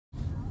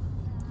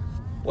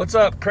What's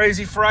up?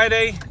 Crazy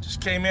Friday. Just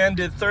came in,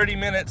 did 30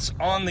 minutes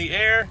on the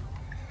air,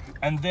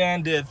 and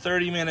then did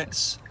 30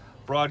 minutes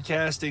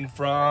broadcasting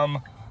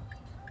from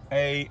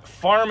a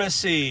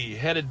pharmacy.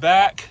 Headed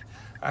back.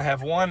 I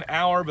have 1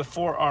 hour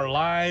before our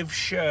live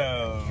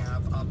show.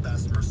 Of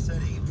Bessemer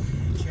City,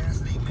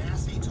 Chastity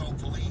Massey told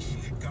police she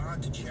had gone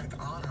to check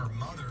on her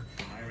mother.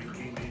 Hiring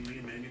came mainly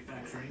in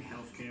manufacturing,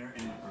 healthcare,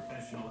 and the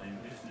professional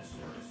and business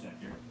service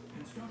sector.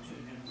 Construction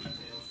and retail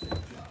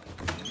sales jobs.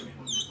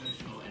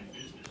 Professional and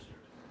business service.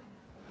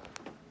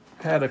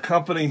 Had a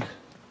company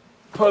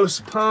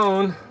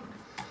postpone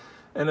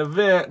an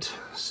event,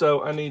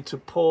 so I need to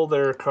pull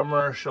their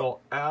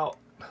commercial out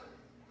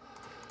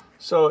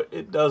so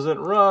it doesn't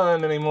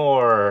run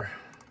anymore.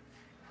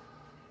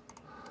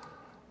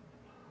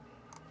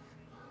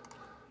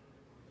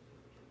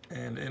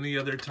 And any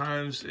other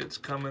times it's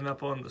coming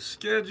up on the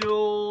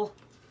schedule,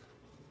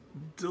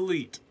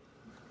 delete.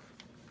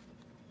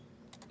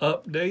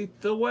 Update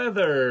the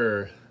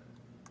weather.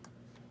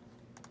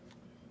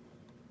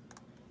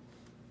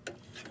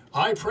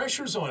 High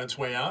pressure's on its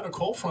way out. A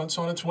cold front's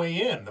on its way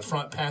in. The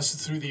front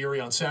passes through the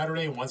area on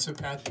Saturday, and once it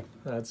passes...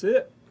 That's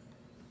it.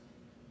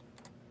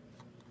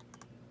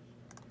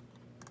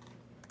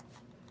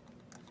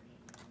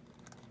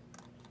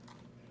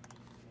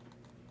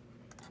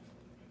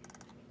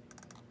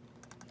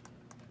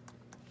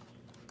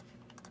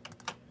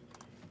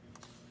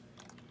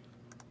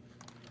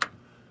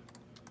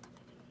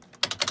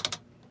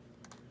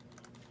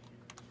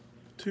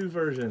 Two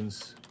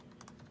versions.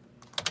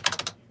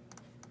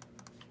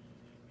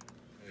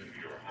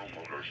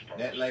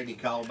 That lady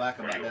called back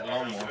about that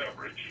lawnmower.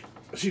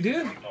 She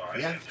did?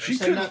 Yeah, She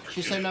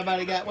she said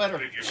nobody got with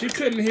her. She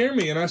couldn't hear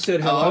me, and I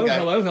said, hello, okay.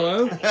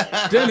 hello.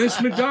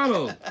 Dennis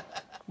McDonald.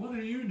 What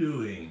are you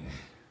doing?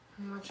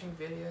 I'm watching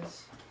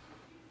videos.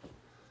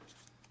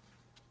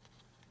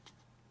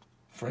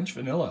 French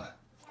vanilla.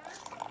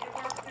 It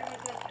works through the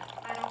distance.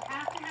 I don't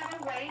have to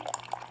have a weight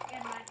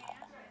in my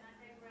hands, and I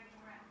take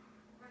regular breath.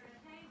 We're going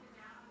to change it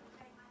now. I'm going to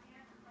take my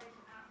hands and place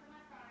them out to my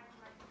side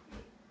like you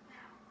see.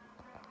 Now, I'm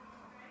pressing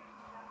straight.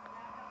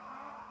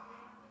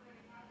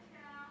 You're going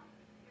down.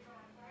 You're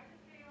going towards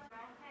the ceiling. Your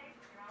own pace,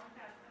 your own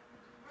adjustment.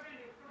 We're going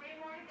to do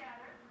 3 more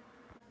together.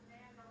 The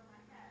band over my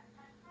head.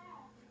 That's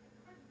wrong.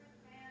 Put this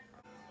band.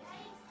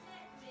 They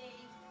sent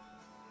me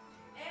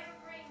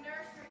Evergreen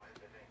Nursery.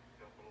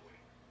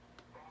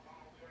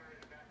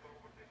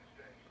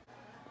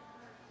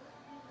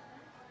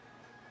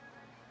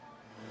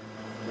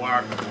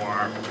 Warp,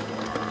 warp.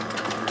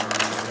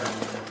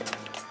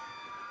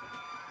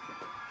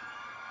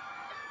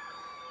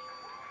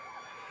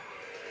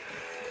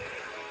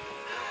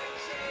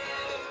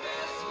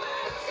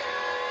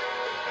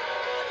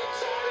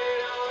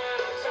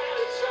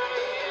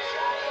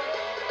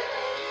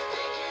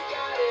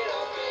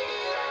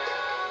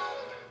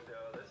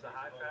 This is a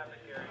high traffic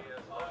area.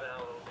 Slow down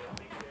a little bit.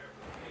 Be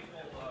careful.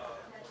 People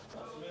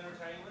want some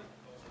entertainment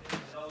in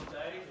those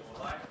days and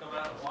would like to come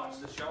out and watch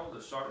the show.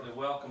 They're certainly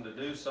welcome to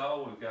do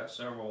so. We've got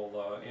several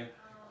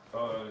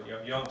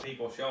young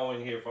people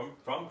showing here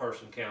from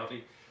Person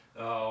County.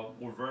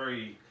 We're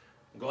very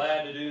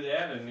glad to do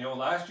that. And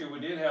last year we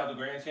did have the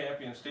grand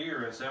champion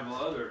steer and several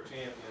other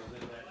champions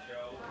in that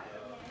show.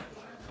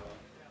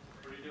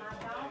 Pretty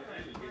difficult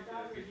thing to do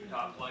to get your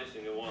top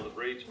placing in one of the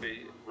breeds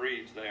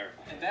there.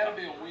 And that'll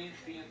be on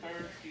Wednesday and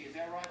Thursday, is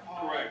that right,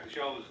 Paul? Correct. The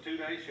show is a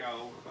 2-day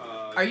show.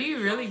 Are you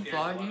really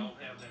vlogging?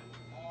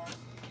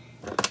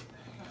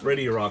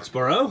 Radio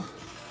Roxborough.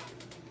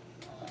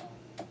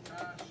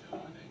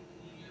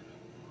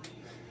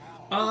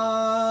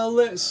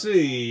 Let's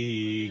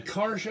see.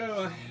 Car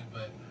show.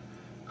 But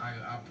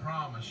I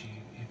promise you,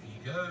 if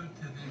you go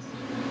to this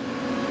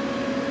event,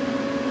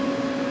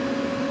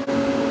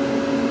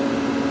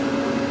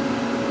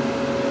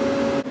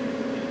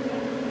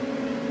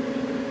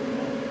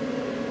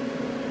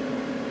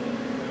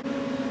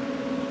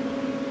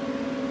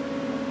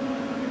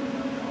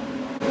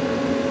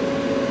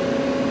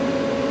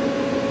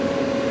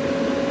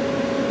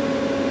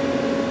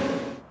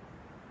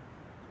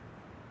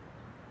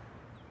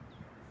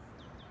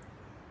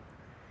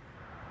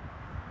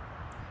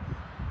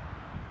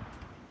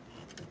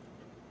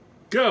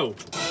 Go.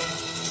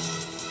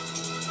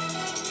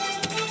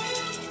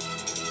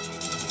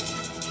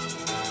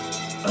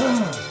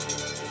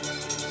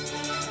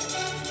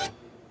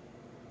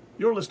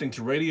 You're listening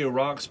to Radio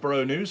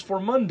Roxborough News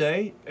for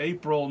Monday,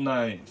 April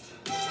 9th.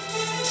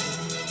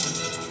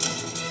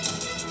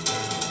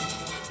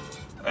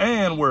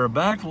 And we're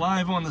back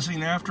live on the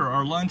scene after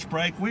our lunch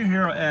break. We're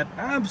here at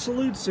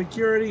Absolute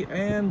Security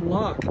and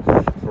Lock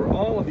for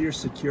all of your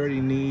security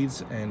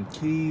needs and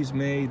keys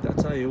made. I'll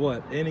tell you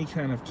what, any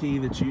kind of key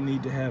that you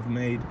need to have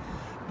made,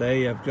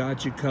 they have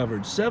got you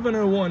covered.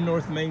 701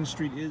 North Main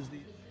Street is the...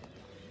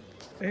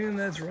 And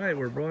that's right,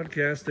 we're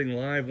broadcasting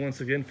live once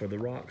again for the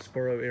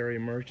Roxborough Area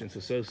Merchants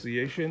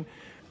Association.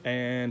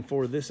 And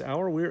for this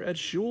hour, we're at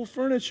Schul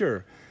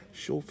Furniture.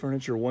 Schul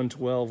Furniture,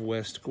 112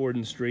 West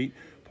Gordon Street,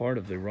 part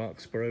of the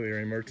Roxborough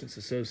Area Merchants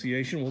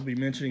Association. We'll be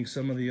mentioning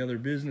some of the other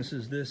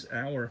businesses this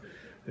hour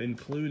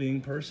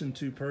including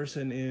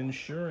person-to-person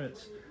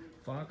insurance,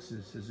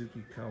 Fox's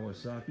Suzuki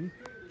Kawasaki,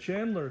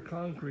 Chandler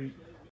Concrete,